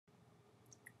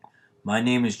My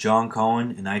name is John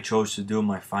Cohen, and I chose to do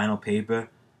my final paper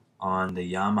on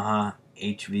the Yamaha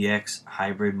HVX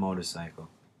hybrid motorcycle.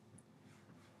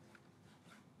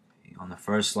 On the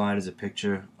first slide is a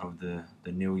picture of the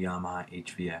new Yamaha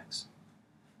HVX.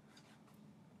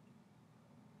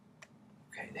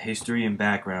 Okay, the history and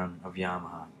background of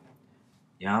Yamaha.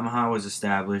 Yamaha was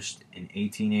established in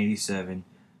 1887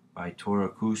 by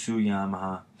Torakusu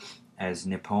Yamaha as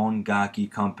Nippon Gaki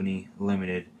Company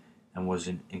Limited and was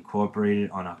incorporated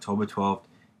on October 12,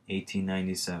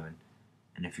 1897.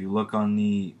 And if you look on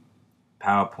the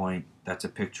PowerPoint, that's a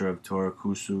picture of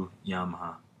Torakusu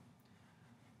Yamaha.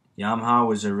 Yamaha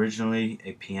was originally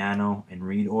a piano and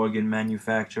reed organ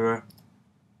manufacturer.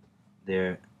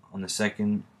 There on the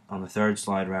third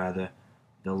slide rather,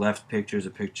 the left picture is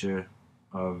a picture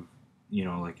of,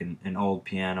 like an old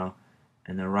piano,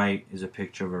 and the right is a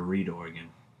picture of a reed organ.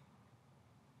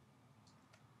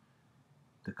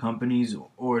 The company's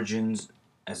origins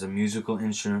as a musical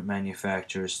instrument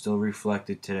manufacturer is still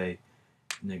reflected today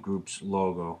in the group's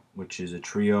logo, which is a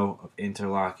trio of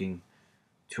interlocking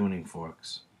tuning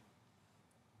forks.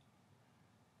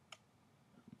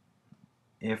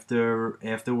 After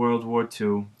World War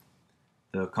II,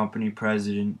 the company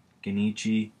president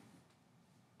Genichi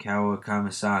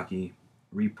Kawasaki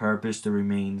repurposed the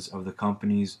remains of the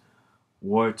company's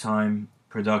wartime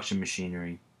production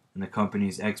machinery and the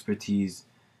company's expertise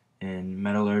in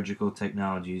metallurgical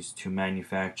technologies to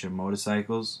manufacture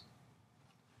motorcycles.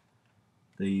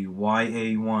 The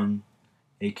YA1,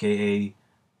 aka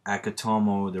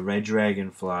Akitomo, the Red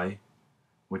Dragonfly,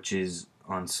 which is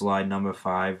on slide number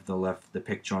 5, the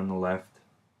picture on the left.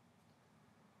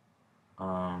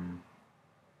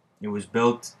 It was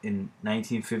built in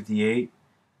 1958.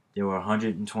 There were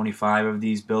 125 of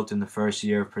these built in the first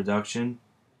year of production.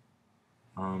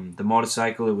 The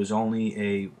motorcycle, it was only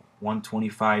a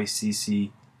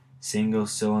 125cc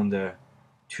single-cylinder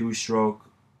two-stroke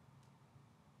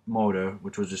motor,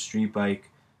 which was a street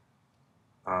bike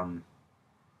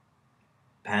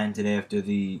patented after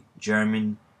the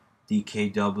German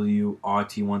DKW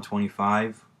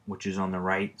RT125, which is on the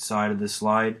right side of the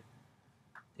slide.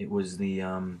 It was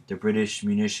the British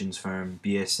munitions firm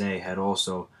BSA had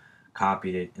also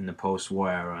copied it in the post-war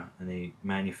era, and they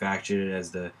manufactured it as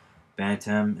the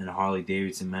Bantam, and Harley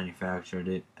Davidson manufactured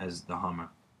it as the Hummer.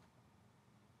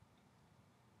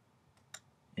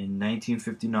 In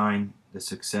 1959, the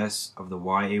success of the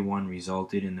YA1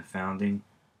 resulted in the founding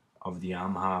of the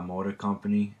Yamaha Motor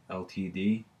Company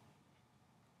Ltd.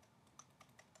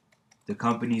 The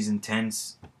company's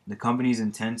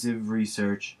intensive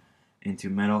research into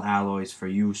metal alloys for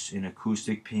use in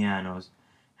acoustic pianos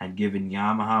had given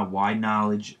Yamaha wide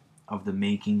knowledge of the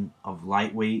making of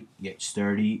lightweight yet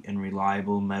sturdy and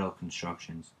reliable metal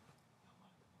constructions.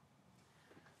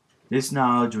 This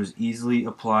knowledge was easily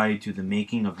applied to the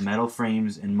making of metal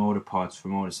frames and motor parts for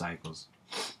motorcycles.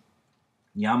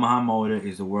 Yamaha Motor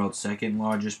is the world's second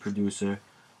largest producer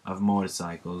of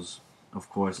motorcycles, of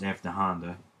course after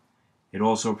Honda. It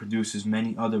also produces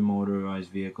many other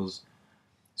motorized vehicles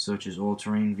such as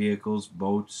all-terrain vehicles,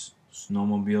 boats,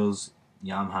 snowmobiles,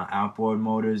 Yamaha outboard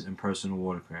motors, and personal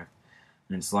watercraft.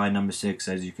 And in slide number 6,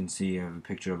 as you can see, I have a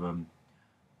picture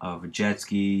of a jet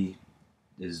ski.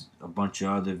 There's a bunch of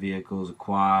other vehicles, a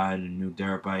quad, a new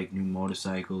dirt bike, new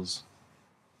motorcycles.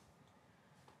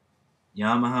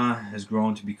 Yamaha has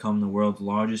grown to become the world's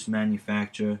largest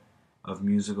manufacturer of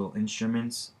musical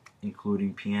instruments,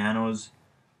 including pianos,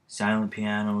 silent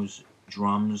pianos,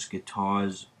 drums,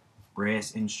 guitars,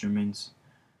 brass instruments,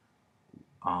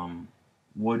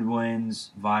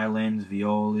 woodwinds, violins,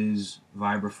 violas,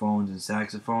 vibraphones, and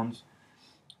saxophones,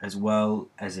 as well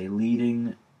as a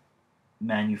leading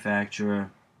manufacturer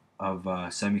of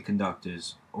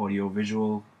semiconductors,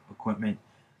 audiovisual equipment,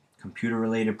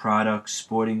 computer-related products,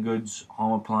 sporting goods,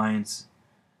 home appliance,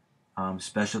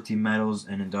 specialty metals,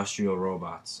 and industrial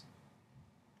robots.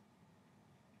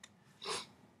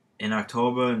 In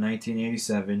October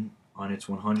 1987, on its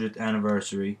 100th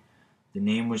anniversary, the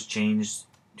name was changed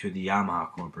to the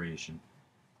Yamaha Corporation.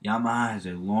 Yamaha has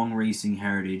a long racing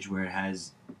heritage where it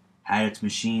has had its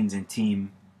machines and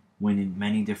team win in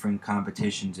many different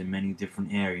competitions in many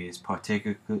different areas,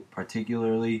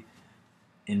 particularly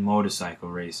in motorcycle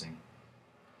racing.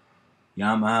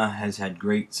 Yamaha has had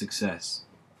great success.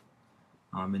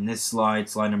 In this slide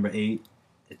number 8,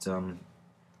 it's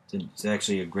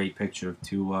actually a great picture of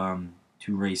two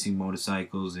racing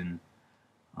motorcycles in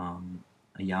a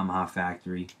Yamaha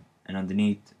factory, and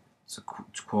underneath it's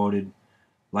quoted,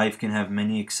 "Life can have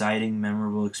many exciting,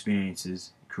 memorable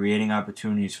experiences. Creating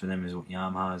opportunities for them is what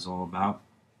Yamaha is all about."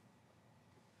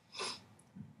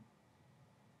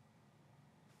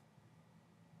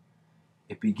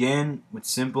 It began with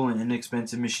simple and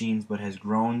inexpensive machines, but has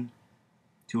grown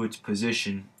to its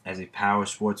position as a power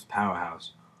sports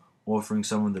powerhouse, offering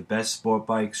some of the best sport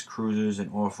bikes, cruisers,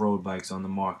 and off-road bikes on the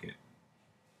market.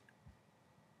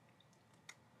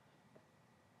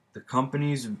 The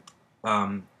company's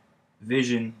um,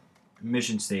 vision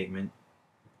mission statement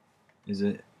is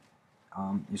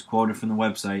is quoted from the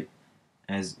website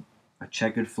as a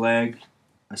checkered flag,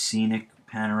 a scenic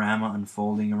panorama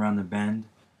unfolding around the bend,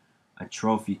 a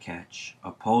trophy catch, a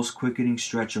pulse-quickening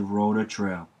stretch of road or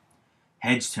trail,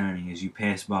 heads turning as you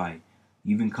pass by,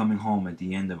 even coming home at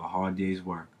the end of a hard day's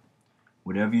work.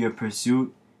 Whatever your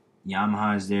pursuit,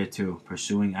 Yamaha is there too,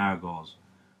 pursuing our goals.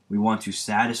 We want to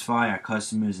satisfy our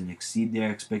customers and exceed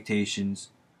their expectations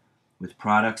with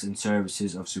products and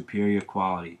services of superior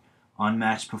quality,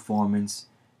 unmatched performance,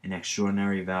 and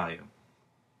extraordinary value.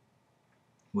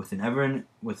 With an ever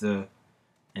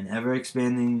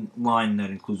expanding line that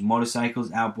includes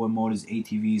motorcycles, outboard motors,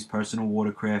 ATVs, personal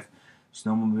watercraft,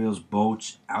 snowmobiles,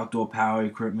 boats, outdoor power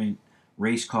equipment,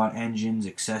 race car engines,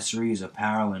 accessories,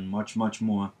 apparel, and much, much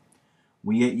more,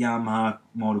 we at Yamaha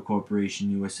Motor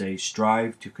Corporation USA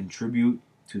strive to contribute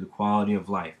to the quality of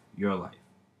life, your life.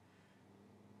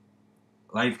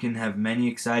 Life can have many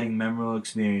exciting, memorable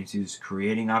experiences.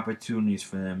 Creating opportunities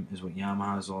for them is what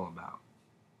Yamaha is all about.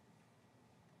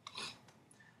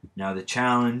 Now the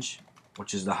challenge,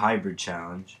 which is the hybrid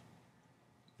challenge,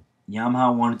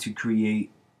 Yamaha wanted to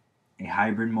create a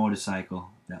hybrid motorcycle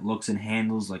that looks and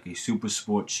handles like a super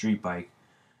sport street bike,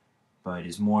 but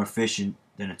is more efficient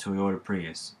than a Toyota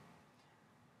Prius.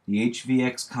 The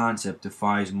HVX concept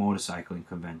defies motorcycling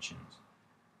conventions.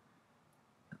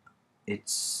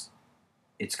 It's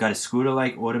got a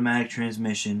scooter-like automatic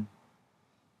transmission,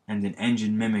 and an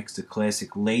engine mimics the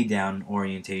classic lay-down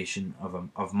orientation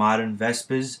of modern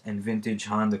Vespas and vintage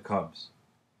Honda Cubs.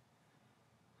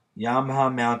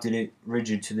 Yamaha mounted it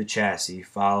rigid to the chassis,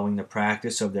 following the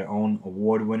practice of their own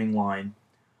award-winning line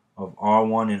of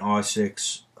R1 and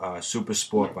R6 super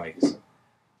sport bikes.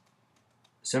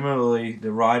 Similarly,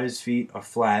 the rider's feet are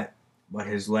flat, but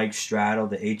his legs straddle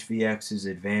the HVX's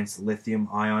advanced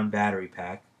lithium-ion battery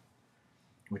pack,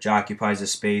 which occupies a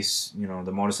space,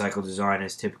 the motorcycle design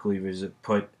has typically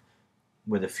put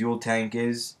where the fuel tank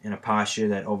is, in a posture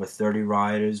that over 30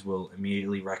 riders will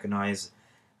immediately recognize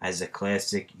as a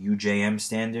classic UJM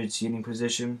standard seating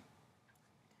position.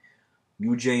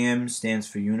 UJM stands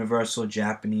for Universal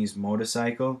Japanese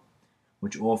Motorcycle,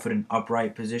 which offered an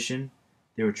upright position.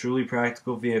 They were truly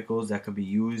practical vehicles that could be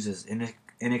used as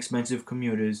inexpensive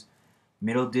commuters,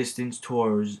 middle distance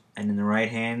tourers, and in the right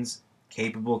hands,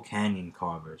 capable canyon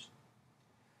carvers.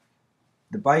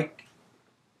 The bike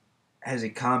has a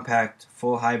compact,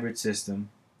 full hybrid system.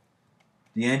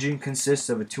 The engine consists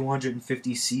of a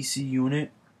 250cc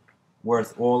unit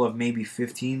worth all of maybe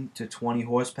 15 to 20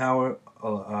 horsepower,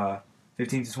 a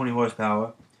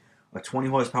 20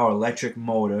 horsepower electric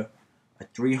motor, a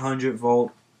 300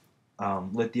 volt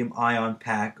lithium-ion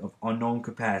pack of unknown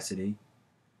capacity,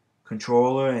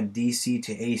 controller, and DC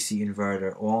to AC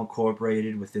inverter, all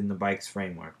incorporated within the bike's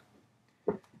framework.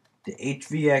 The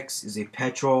HVX is a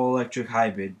petrol-electric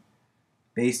hybrid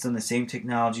based on the same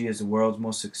technology as the world's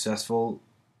most successful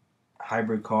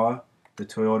hybrid car, the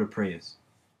Toyota Prius.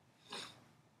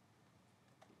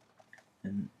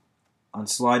 And on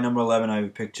slide number 11, I have a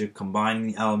picture combining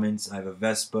the elements. I have a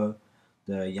Vespa,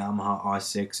 the Yamaha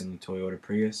R6, and the Toyota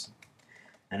Prius.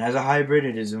 And as a hybrid,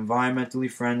 it is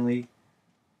environmentally friendly.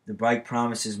 The bike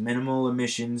promises minimal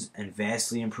emissions and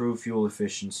vastly improved fuel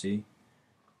efficiency.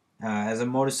 As a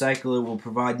motorcycle, it will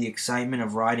provide the excitement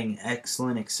of riding an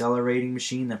excellent accelerating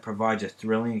machine that provides a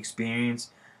thrilling experience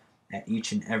at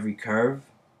each and every curve.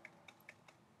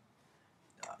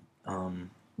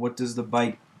 What does the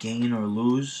bike gain or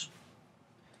lose?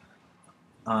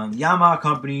 The Yamaha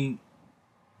company,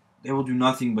 they will do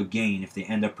nothing but gain if they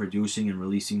end up producing and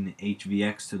releasing the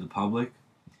HVX to the public.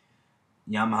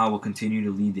 Yamaha will continue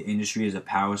to lead the industry as a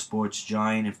power sports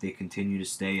giant if they continue to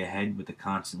stay ahead with the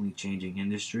constantly changing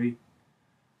industry.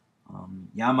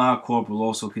 Yamaha Corp will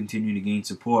also continue to gain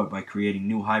support by creating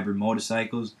new hybrid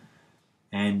motorcycles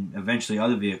and eventually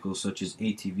other vehicles such as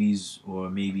ATVs or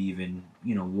maybe even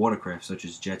watercraft such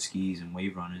as jet skis and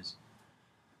wave runners.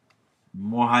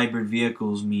 More hybrid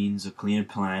vehicles means a cleaner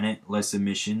planet, less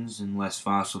emissions, and less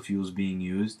fossil fuels being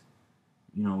used.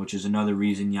 Which is another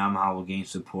reason Yamaha will gain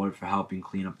support for helping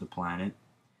clean up the planet.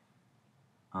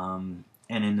 And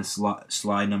in the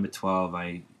slide number 12,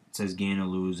 it says gain or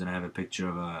lose, and I have a picture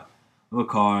of a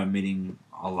car emitting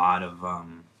a lot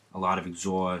of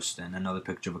exhaust, and another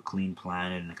picture of a clean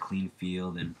planet and a clean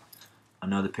field, and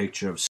another picture of